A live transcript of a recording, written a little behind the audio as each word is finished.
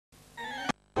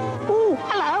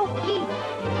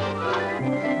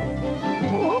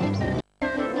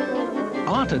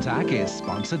Art Attack is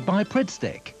sponsored by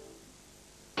Pridstick.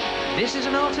 This is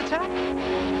an art attack.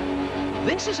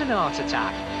 This is an art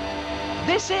attack.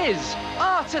 This is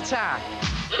Art Attack.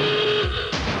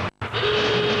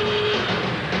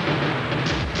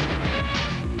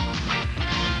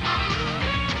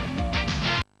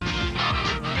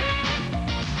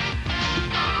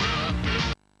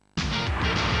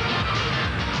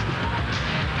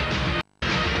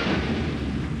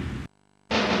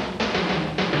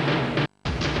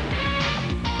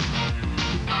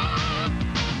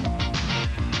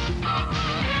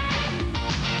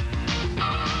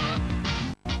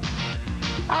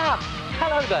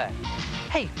 Hello there.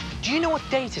 Hey, do you know what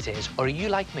date it is, or are you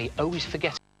like me, always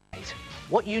forgetting the date?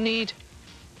 What you need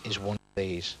is one of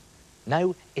these.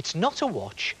 No, it's not a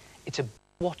watch, it's a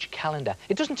watch calendar.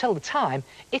 It doesn't tell the time,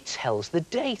 it tells the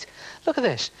date. Look at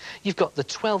this. You've got the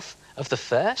 12th of the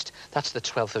 1st, that's the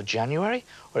 12th of January,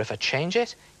 or if I change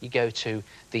it, you go to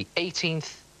the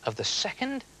 18th of the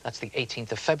 2nd, that's the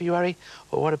 18th of February,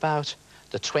 or what about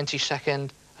the 22nd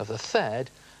of the 3rd,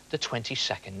 the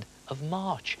 22nd of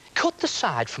March. Cut the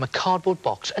side from a cardboard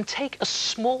box and take a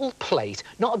small plate,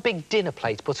 not a big dinner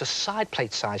plate, but a side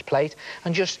plate size plate,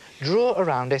 and just draw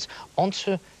around it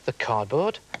onto the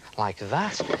cardboard like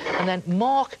that, and then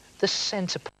mark the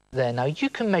centre point there. Now, you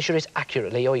can measure it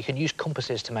accurately, or you can use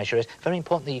compasses to measure it. Very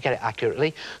important that you get it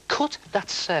accurately. Cut that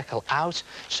circle out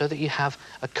so that you have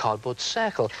a cardboard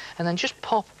circle, and then just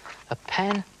pop a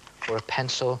pen or a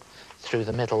pencil through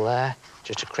the middle there,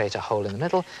 just to create a hole in the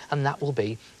middle, and that will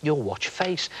be your watch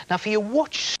face. Now, for your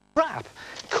watch strap,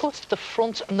 cut the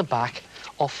front and the back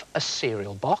off a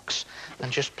cereal box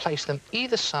and just place them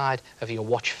either side of your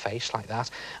watch face like that,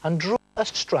 and draw a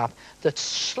strap that's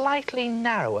slightly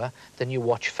narrower than your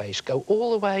watch face. Go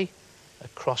all the way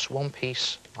across one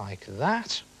piece like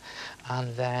that,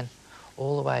 and then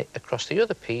all the way across the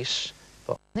other piece,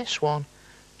 but this one,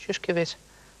 just give it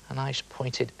a nice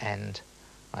pointed end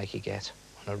like you get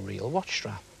on a real watch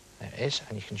strap. There it is,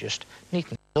 and you can just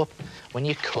neaten it up when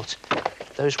you cut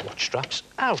those watch straps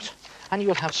out, and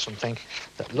you'll have something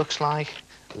that looks like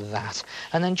that.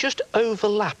 And then just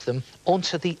overlap them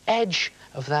onto the edge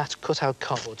of that cut-out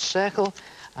cardboard circle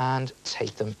and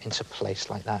tape them into place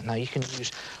like that. Now, you can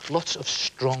use lots of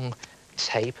strong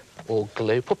tape or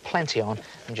glue, put plenty on.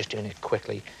 I'm just doing it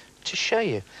quickly to show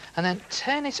you, and then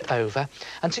turn it over,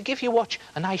 and to give your watch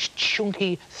a nice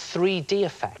chunky 3D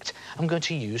effect, I'm going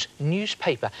to use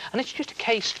newspaper, and it's just a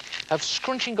case of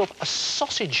scrunching up a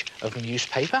sausage of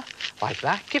newspaper like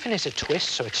that, giving it a twist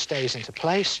so it stays into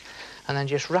place, and then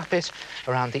just wrap it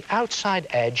around the outside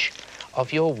edge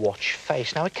of your watch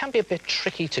face. Now, it can be a bit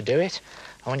tricky to do it,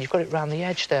 and when you've got it around the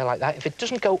edge there like that, if it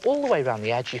doesn't go all the way around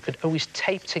the edge, you could always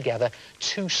tape together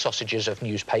 2 sausages of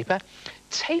newspaper,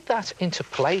 tape that into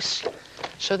place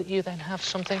so that you then have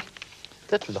something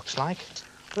that looks like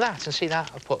that. And see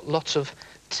that? I've put lots of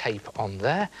tape on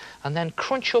there, and then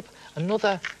crunch up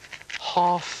another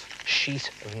half sheet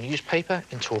of newspaper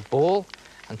into a ball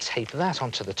and tape that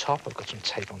onto the top. I've got some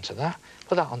tape onto that.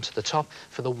 Put that onto the top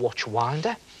for the watch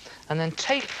winder, and then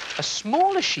take a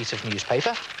smaller sheet of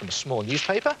newspaper from a small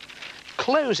newspaper,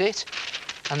 close it,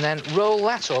 and then roll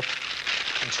that up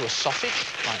into a sausage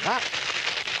like that.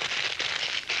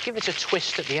 Give it a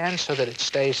twist at the end so that it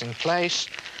stays in place,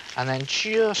 and then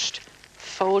just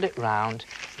fold it round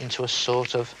into a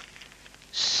sort of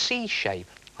C shape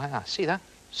like that. See that?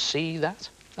 See that?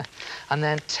 And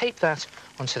then tape that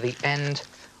onto the end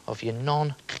of your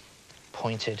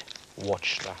non-pointed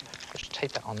watch strap. Just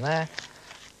tape that on there.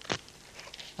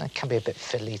 It can be a bit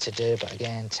fiddly to do, but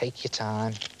again, take your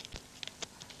time.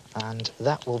 And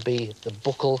that will be the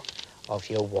buckle of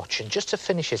your watch. And just to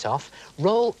finish it off,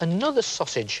 roll another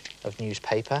sausage of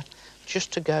newspaper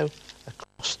just to go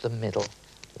across the middle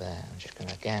there. I'm just going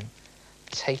to, again,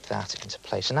 tape that into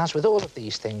place. And as with all of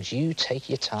these things, you take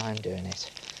your time doing it.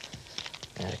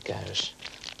 There it goes.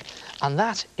 And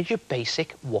that is your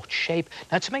basic watch shape.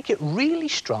 Now, to make it really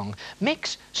strong,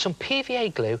 mix some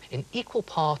PVA glue in equal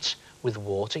parts with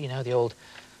water. You know, the old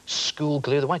school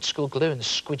glue, the white school glue in the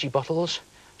squidgy bottles.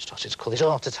 Started to call this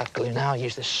Art Attack glue now. I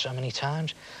use this so many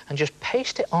times. And just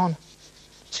paste it on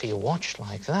to your watch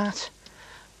like that,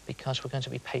 because we're going to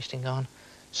be pasting on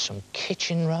some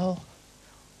kitchen roll,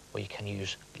 or you can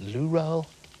use loo roll,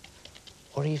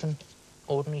 or even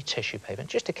ordinary tissue paper.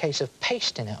 Just a case of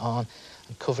pasting it on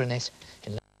and covering it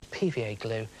in PVA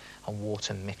glue and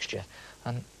water mixture.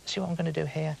 And see what I'm going to do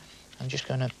here? I'm just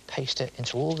going to paste it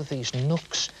into all of these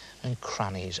nooks and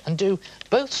crannies, and do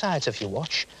both sides of your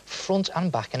watch, front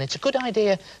and back. And it's a good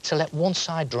idea to let one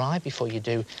side dry before you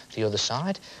do the other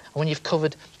side. And when you've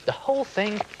covered the whole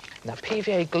thing in that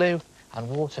PVA glue and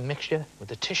water mixture with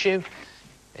the tissue,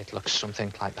 it looks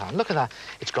something like that. And look at that.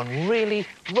 It's gone really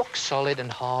rock solid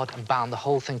and hard and bound the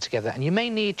whole thing together. And you may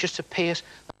need just to pierce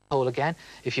the hole again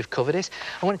if you've covered it.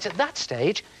 And when it's at that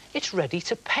stage, it's ready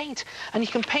to paint. And you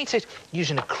can paint it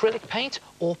using acrylic paint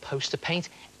or poster paint,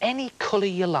 any colour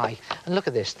you like. And look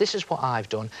at this. This is what I've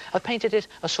done. I've painted it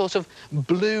a sort of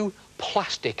blue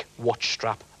plastic watch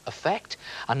strap effect.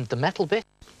 And the metal bit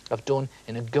I've done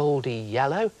in a goldy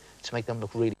yellow to make them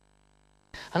look really.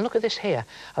 And look at this here.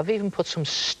 I've even put some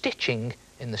stitching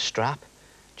in the strap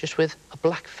just with a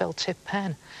black felt tip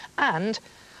pen. And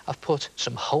I've put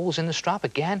some holes in the strap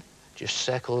again, just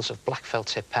circles of black felt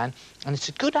tip pen. And it's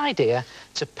a good idea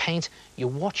to paint your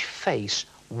watch face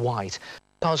white,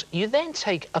 because you then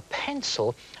take a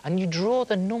pencil and you draw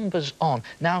the numbers on.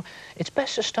 Now, it's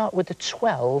best to start with the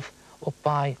 12 up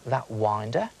by that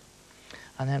winder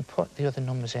and then put the other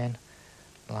numbers in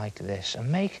like this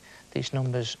and make these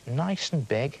numbers nice and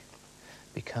big,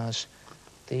 because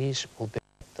these will be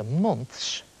the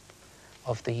months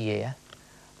of the year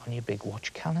on your big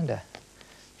watch calendar.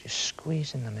 Just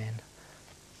squeezing them in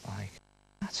like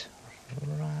that,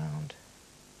 round.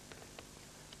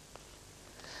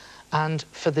 And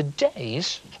for the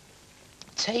days,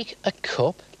 take a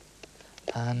cup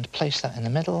and place that in the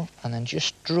middle and then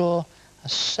just draw a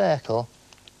circle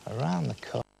around the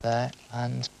cup there,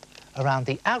 and around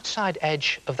the outside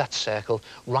edge of that circle,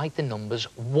 write the numbers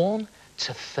 1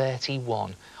 to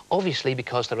 31. Obviously,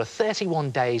 because there are 31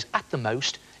 days at the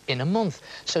most in a month.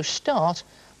 So start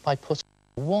by putting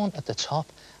a 1 at the top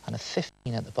and a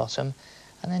 15 at the bottom,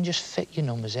 and then just fit your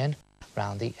numbers in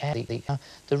around the edge.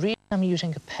 The reason I'm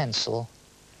using a pencil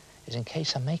is in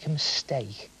case I make a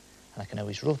mistake, and I can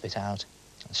always rub it out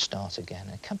and start again.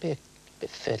 And it can be a bit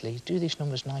fiddly. Do these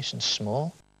numbers nice and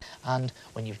small, and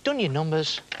when you've done your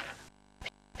numbers,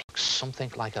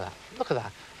 something like that. Look at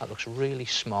that. That looks really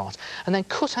smart. And then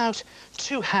cut out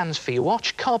 2 hands for your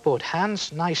watch, cardboard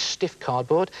hands, nice stiff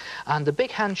cardboard, and the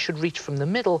big hand should reach from the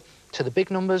middle to the big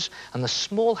numbers, and the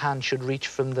small hand should reach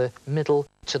from the middle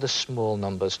to the small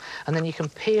numbers. And then you can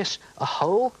pierce a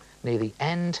hole near the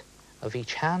end of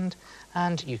each hand,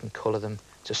 and you can colour them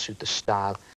to suit the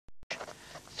style.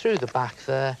 Through the back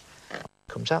there,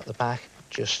 comes out the back,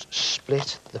 just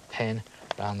split the pin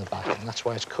around the back, and that's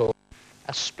why it's called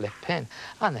a split pin.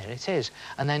 And there it is.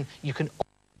 And then you can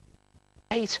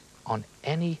date on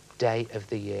any day of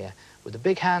the year with the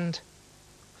big hand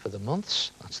for the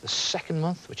months. That's the second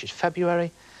month, which is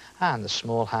February, and the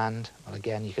small hand, well,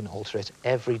 again, you can alter it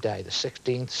every day, the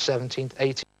 16th, 17th,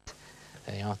 18th,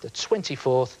 there you are, the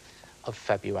 24th of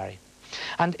February.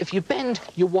 And if you bend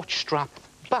your watch strap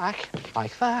back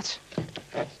like that,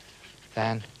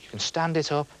 then you can stand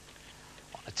it up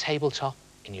on a tabletop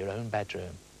in your own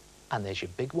bedroom. And there's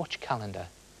your big watch calendar.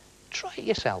 Try it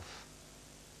yourself.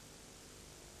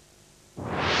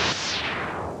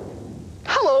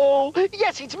 Hello!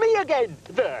 Yes, it's me again,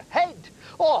 the head.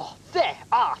 Oh, they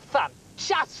are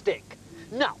fantastic.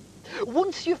 Now,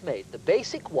 once you've made the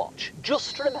basic watch,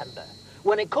 just remember,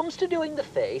 when it comes to doing the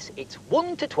face, it's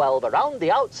 1 to 12 around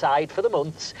the outside for the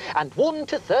months and 1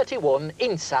 to 31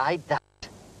 inside that.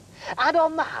 Add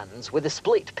on the hands with a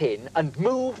split pin and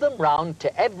move them round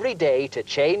to every day to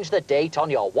change the date on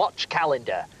your watch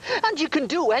calendar. And you can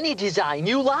do any design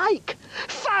you like.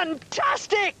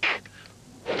 Fantastic!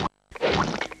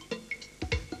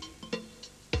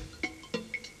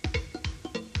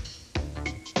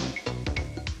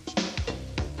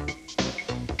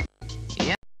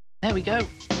 Yeah, there we go.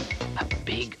 A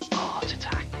big art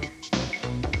attack.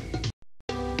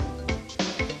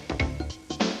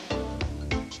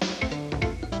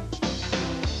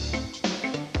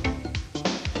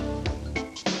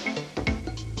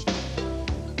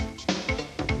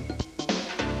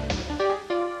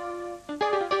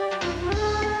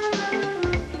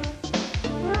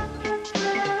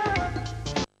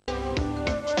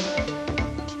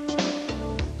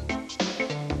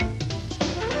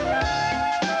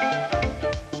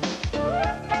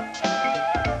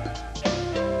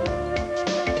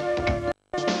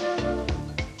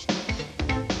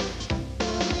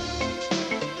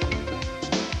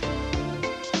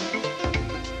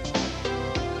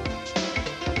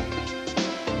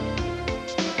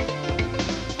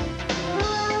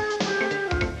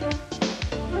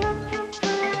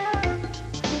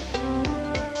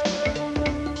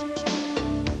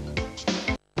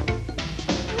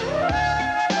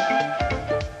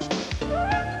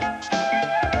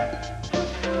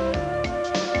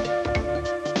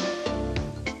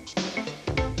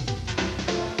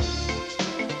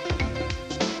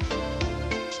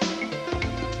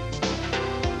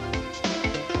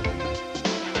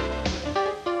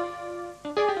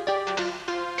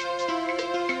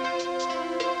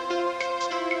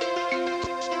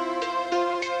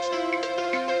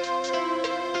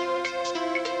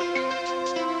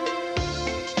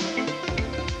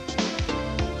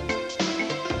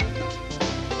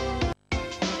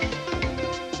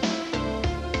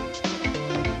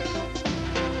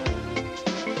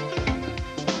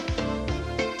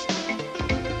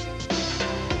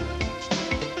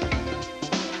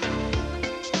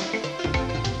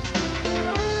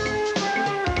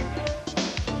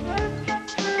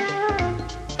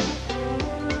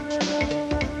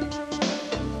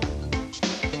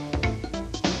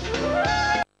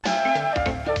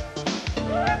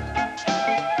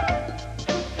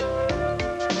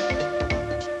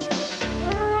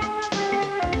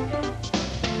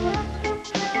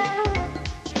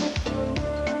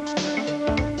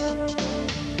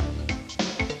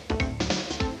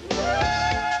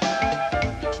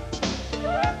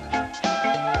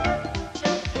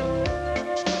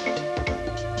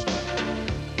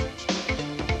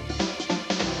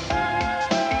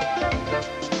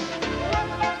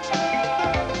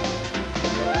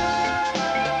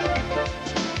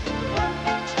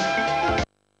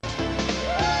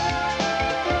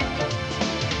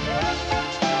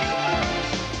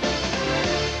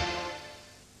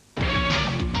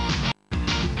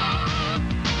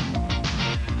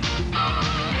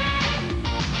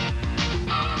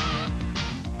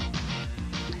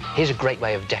 Here's a great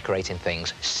way of decorating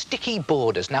things. Sticky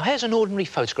borders. Now, here's an ordinary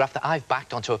photograph that I've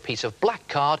backed onto a piece of black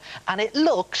card, and it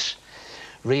looks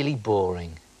really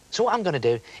boring. So what I'm going to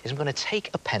do is I'm going to take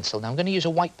a pencil. Now, I'm going to use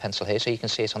a white pencil here so you can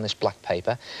see it on this black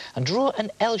paper, and draw an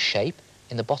L shape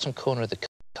in the bottom corner of the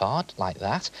card, like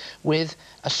that, with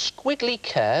a squiggly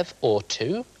curve or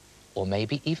two, or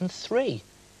maybe even three,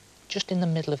 just in the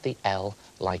middle of the L,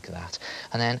 like that.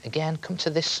 And then, again, come to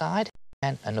this side,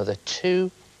 and another 2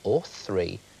 or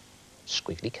 3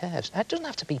 squiggly curves. Now, it doesn't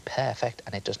have to be perfect,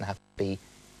 and it doesn't have to be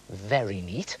very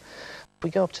neat. If we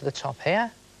go up to the top here,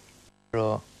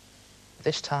 draw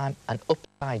this time an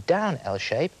upside down L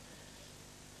shape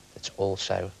that's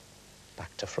also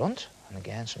back to front, and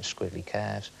again some squiggly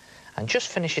curves, and just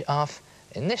finish it off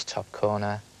in this top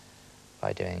corner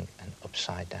by doing an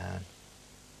upside down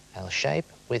L shape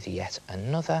with yet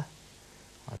another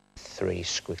 3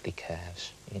 squiggly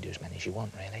curves. You can do as many as you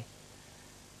want, really.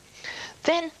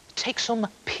 Then take some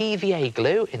PVA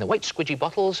glue in the white squidgy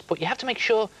bottles, but you have to make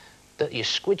sure that your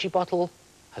squidgy bottle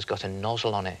has got a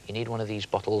nozzle on it. You need one of these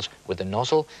bottles with a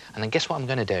nozzle. And then guess what I'm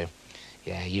going to do?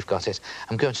 Yeah, you've got it.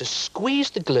 I'm going to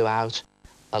squeeze the glue out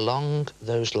along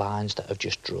those lines that I've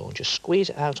just drawn. Just squeeze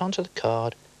it out onto the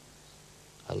card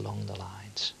along the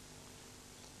lines.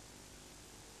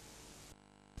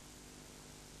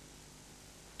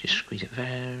 Just squeeze it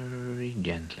very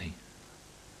gently.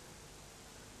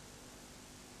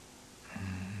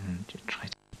 And just try to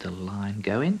get the line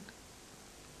going.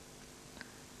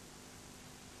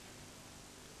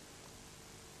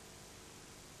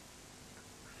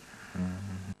 One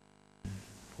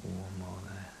more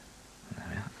there. There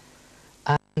we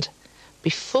are. And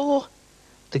before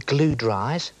the glue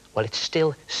dries, while it's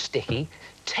still sticky,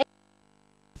 take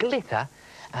glitter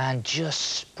and just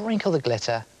sprinkle the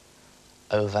glitter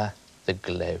over the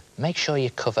glue. Make sure you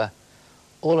cover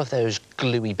all of those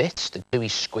gluey bits, the gluey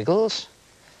squiggles.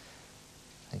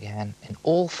 Again, in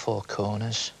all 4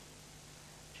 corners.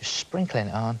 Just sprinkling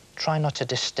it on. Try not to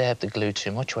disturb the glue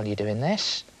too much while you're doing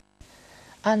this.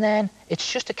 And then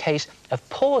it's just a case of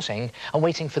pausing and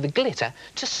waiting for the glitter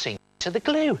to sink to the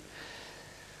glue.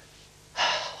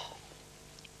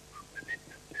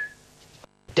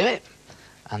 Do it.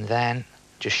 And then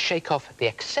just shake off the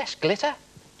excess glitter,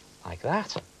 like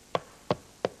that.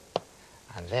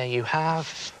 And there you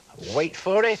have, wait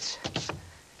for it,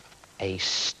 a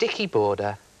sticky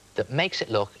border that makes it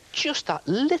look just that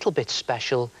little bit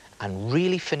special and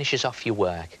really finishes off your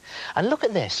work. And look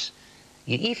at this.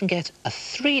 You even get a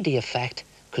 3D effect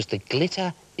because the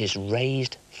glitter is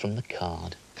raised from the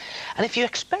card. And if you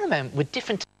experiment with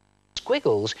different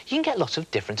squiggles, you can get lots of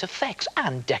different effects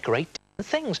and decorate different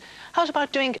things. How's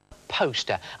about doing a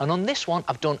poster? And on this one,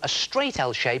 I've done a straight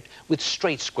L shape with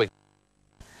straight squiggles.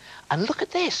 And look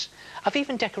at this. I've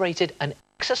even decorated an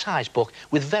exercise book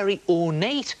with very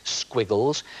ornate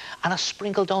squiggles, and I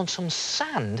sprinkled on some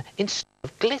sand instead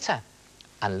of glitter.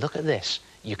 And look at this.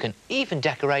 You can even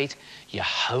decorate your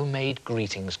homemade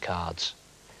greetings cards.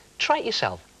 Try it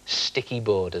yourself. Sticky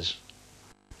borders.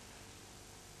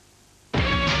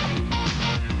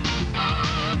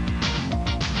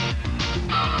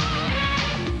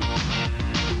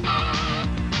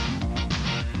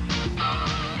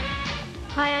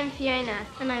 Hi, I'm Fiona.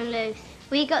 And I'm Luce.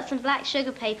 We got some black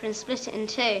sugar paper and split it in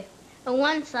 2. On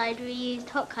one side we used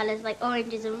hot colours like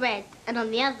oranges and reds, and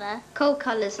on the other, cold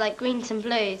colours like greens and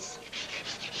blues.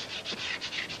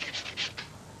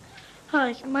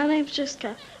 Hi, my name's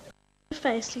Jessica. I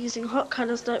face using hot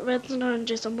colours like reds and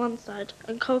oranges on one side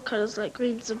and cold colours like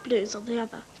greens and blues on the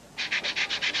other.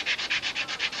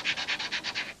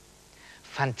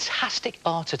 Fantastic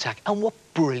art attack, and what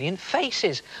brilliant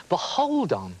faces. But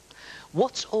hold on,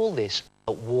 what's all this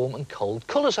about warm and cold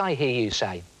colours, I hear you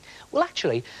say? Well,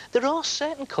 actually, there are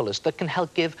certain colours that can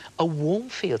help give a warm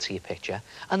feel to your picture,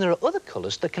 and there are other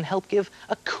colours that can help give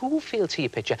a cool feel to your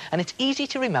picture, and it's easy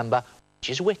to remember which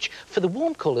is which. For the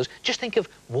warm colours, just think of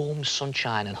warm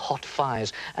sunshine and hot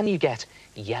fires, and you get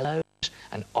yellows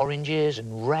and oranges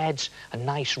and reds and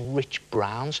nice rich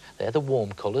browns. They're the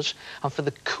warm colours. And for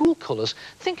the cool colours,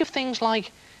 think of things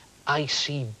like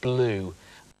icy blue,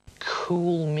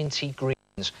 cool minty greens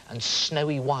and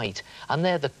snowy white, and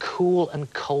they're the cool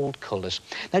and cold colours.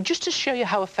 Now, just to show you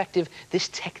how effective this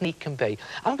technique can be,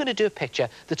 I'm going to do a picture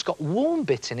that's got warm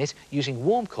bits in it using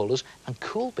warm colours and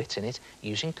cool bits in it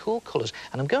using cool colours.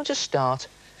 And I'm going to start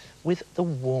with the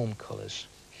warm colours.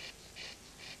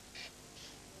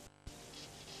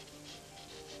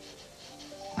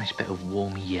 Nice bit of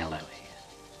warm yellow here.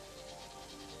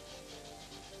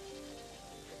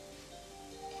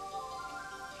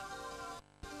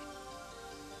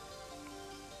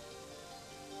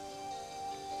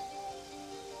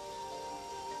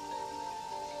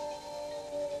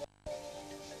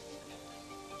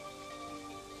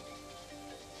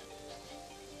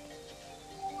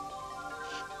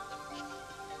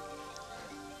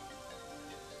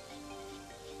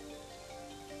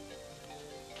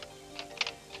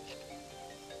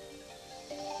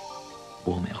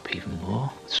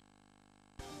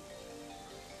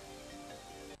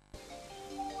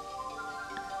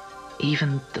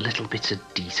 Even the little bits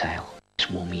of detail.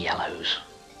 These warm yellows.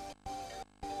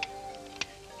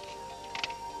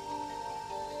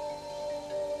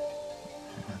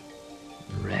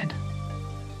 Red.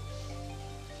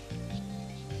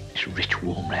 This rich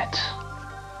warm reds.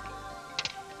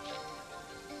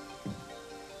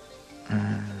 And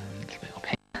a little bit up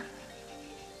here.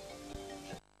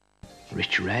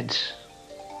 Rich reds.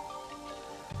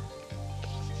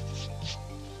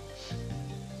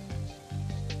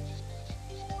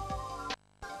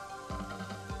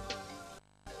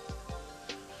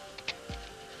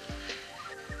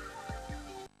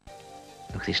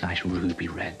 Look at these nice ruby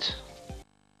reds.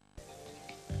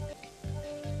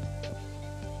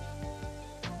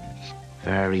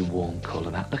 Very warm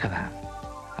colour, that. Look at that.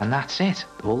 And that's it.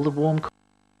 All the warm colour.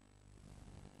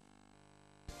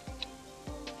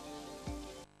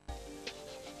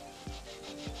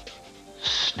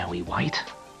 Snowy white.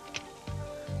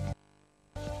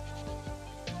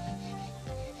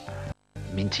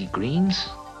 Minty greens.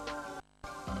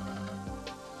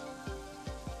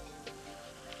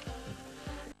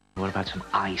 What about some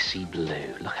icy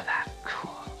blue? Look at that.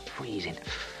 Cool. Freezing.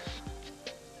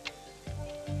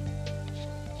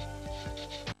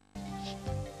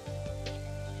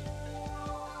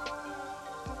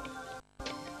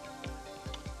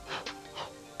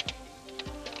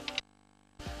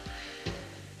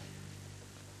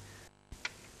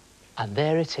 And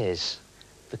there it is.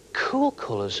 The cool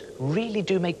colours really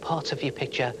do make parts of your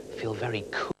picture feel very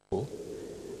cool,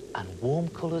 and warm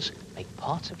colours make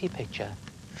parts of your picture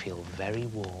feel very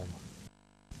warm.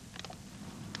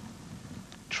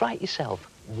 Try it yourself,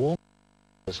 warm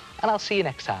colours, and I'll see you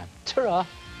next time. Ta-ra!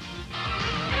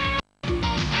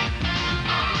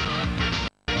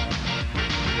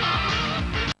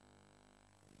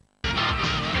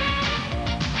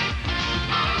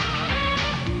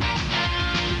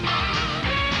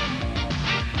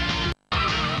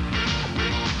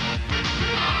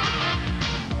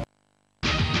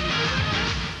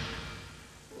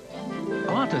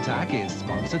 Art Attack is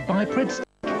sponsored by Pridstick.